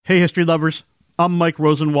Hey, history lovers. I'm Mike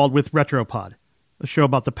Rosenwald with Retropod, a show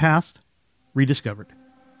about the past rediscovered.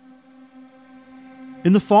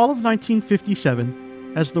 In the fall of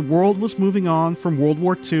 1957, as the world was moving on from World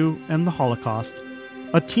War II and the Holocaust,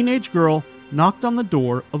 a teenage girl knocked on the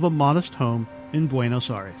door of a modest home in Buenos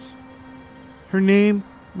Aires. Her name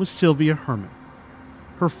was Sylvia Hermann.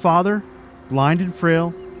 Her father, blind and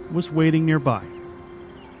frail, was waiting nearby.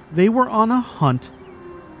 They were on a hunt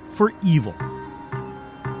for evil.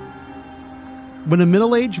 When a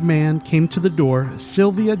middle-aged man came to the door,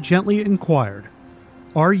 Sylvia gently inquired,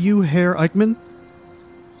 "Are you Herr Eichmann?"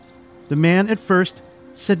 The man at first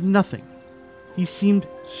said nothing. He seemed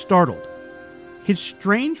startled. His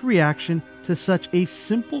strange reaction to such a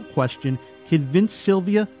simple question convinced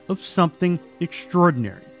Sylvia of something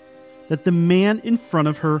extraordinary, that the man in front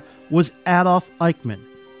of her was Adolf Eichmann,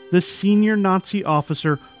 the senior Nazi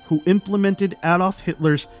officer who implemented Adolf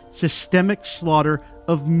Hitler's systemic slaughter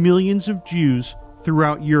of millions of Jews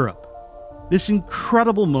throughout Europe. This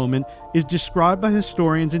incredible moment is described by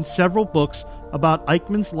historians in several books about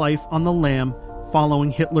Eichmann's life on the lam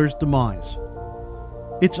following Hitler's demise.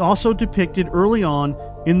 It's also depicted early on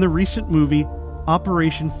in the recent movie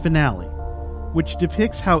Operation Finale, which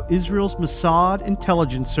depicts how Israel's Mossad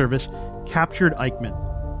intelligence service captured Eichmann,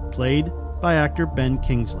 played by actor Ben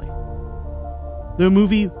Kingsley. The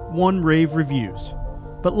movie won rave reviews,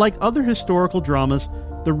 but like other historical dramas,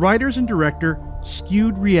 the writers and director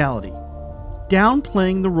skewed reality,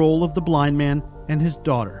 downplaying the role of the blind man and his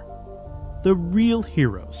daughter, the real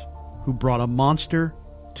heroes who brought a monster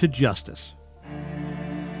to justice.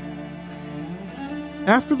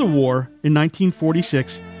 After the war, in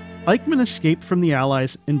 1946, Eichmann escaped from the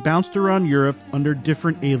Allies and bounced around Europe under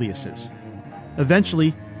different aliases.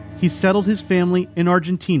 Eventually, he settled his family in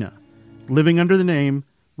Argentina, living under the name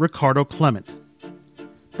Ricardo Clement.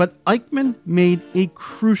 But Eichmann made a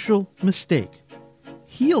crucial mistake.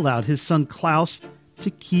 He allowed his son Klaus to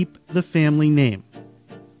keep the family name.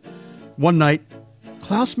 One night,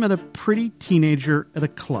 Klaus met a pretty teenager at a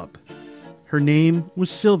club. Her name was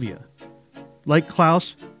Sylvia. Like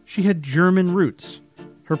Klaus, she had German roots.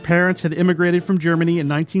 Her parents had immigrated from Germany in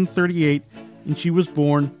 1938, and she was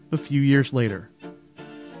born a few years later.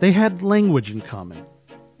 They had language in common,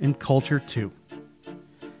 and culture too.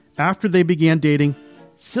 After they began dating,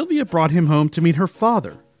 Sylvia brought him home to meet her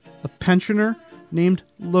father, a pensioner named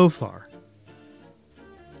Lothar.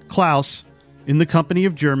 Klaus, in the company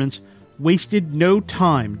of Germans, wasted no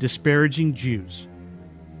time disparaging Jews.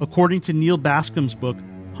 According to Neil Bascom's book,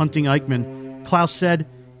 Hunting Eichmann, Klaus said,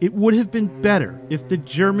 "It would have been better if the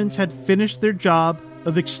Germans had finished their job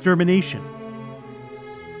of extermination."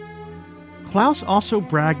 Klaus also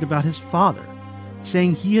bragged about his father,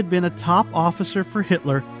 saying he had been a top officer for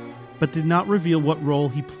Hitler, but did not reveal what role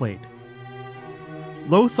he played.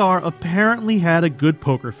 Lothar apparently had a good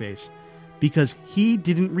poker face, because he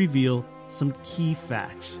didn't reveal some key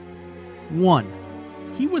facts. 1.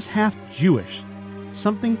 He was half Jewish,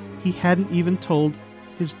 something he hadn't even told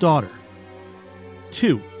his daughter.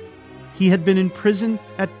 2. He had been in prison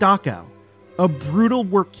at Dachau, a brutal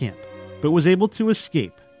work camp, but was able to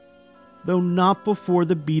escape, though not before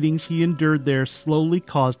the beatings he endured there slowly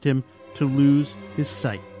caused him to lose his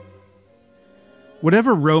sight.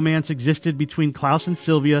 Whatever romance existed between Klaus and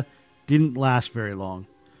Sylvia didn't last very long.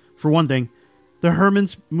 For one thing, the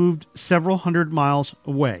Hermanns moved several hundred miles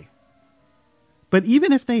away. But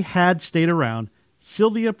even if they had stayed around,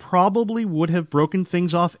 Sylvia probably would have broken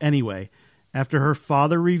things off anyway after her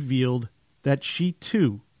father revealed that she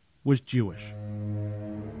too was Jewish.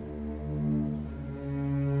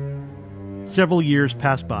 Several years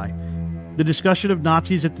passed by. The discussion of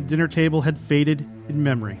Nazis at the dinner table had faded in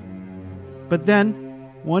memory. But then,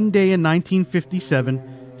 one day in 1957,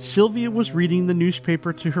 Sylvia was reading the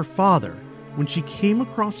newspaper to her father when she came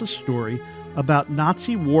across a story about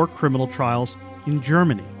Nazi war criminal trials in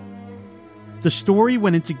Germany. The story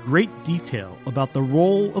went into great detail about the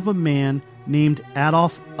role of a man named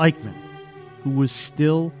Adolf Eichmann, who was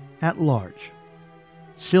still at large.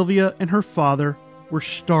 Sylvia and her father were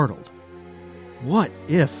startled. What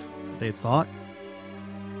if, they thought?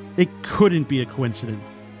 It couldn't be a coincidence,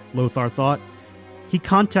 Lothar thought. He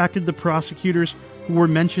contacted the prosecutors who were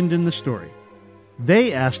mentioned in the story.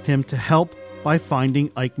 They asked him to help by finding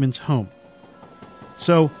Eichmann's home.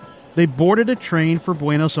 So they boarded a train for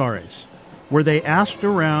Buenos Aires, where they asked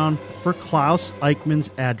around for Klaus Eichmann's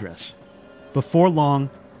address. Before long,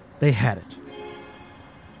 they had it.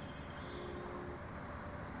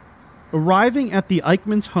 Arriving at the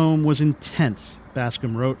Eichmann's home was intense,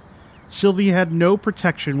 Bascom wrote. Sylvia had no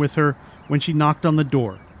protection with her when she knocked on the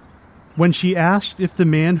door. When she asked if the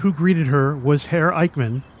man who greeted her was Herr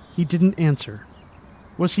Eichmann, He didn't answer.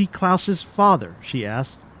 Was he Klaus's father? She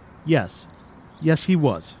asked. Yes. Yes, he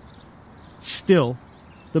was. Still,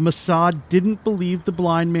 the Mossad didn't believe the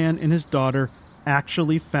blind man and his daughter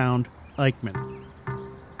actually found Eichmann.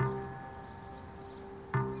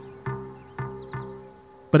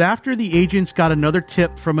 But after the agents got another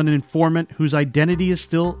tip from an informant whose identity is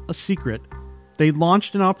still a secret, they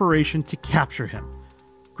launched an operation to capture him,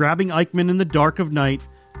 grabbing Eichmann in the dark of night,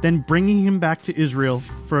 then bringing him back to Israel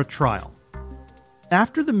for a trial.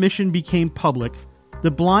 After the mission became public, the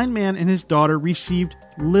blind man and his daughter received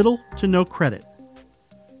little to no credit.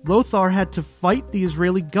 Lothar had to fight the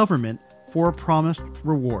Israeli government for a promised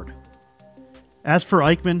reward. As for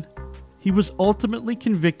Eichmann, he was ultimately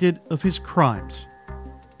convicted of his crimes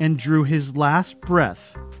and drew his last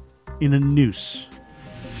breath in a noose.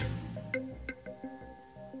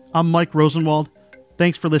 I'm Mike Rosenwald.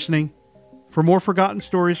 Thanks for listening. For more forgotten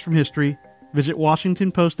stories from history, visit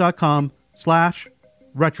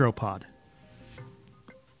WashingtonPost.com/retropod.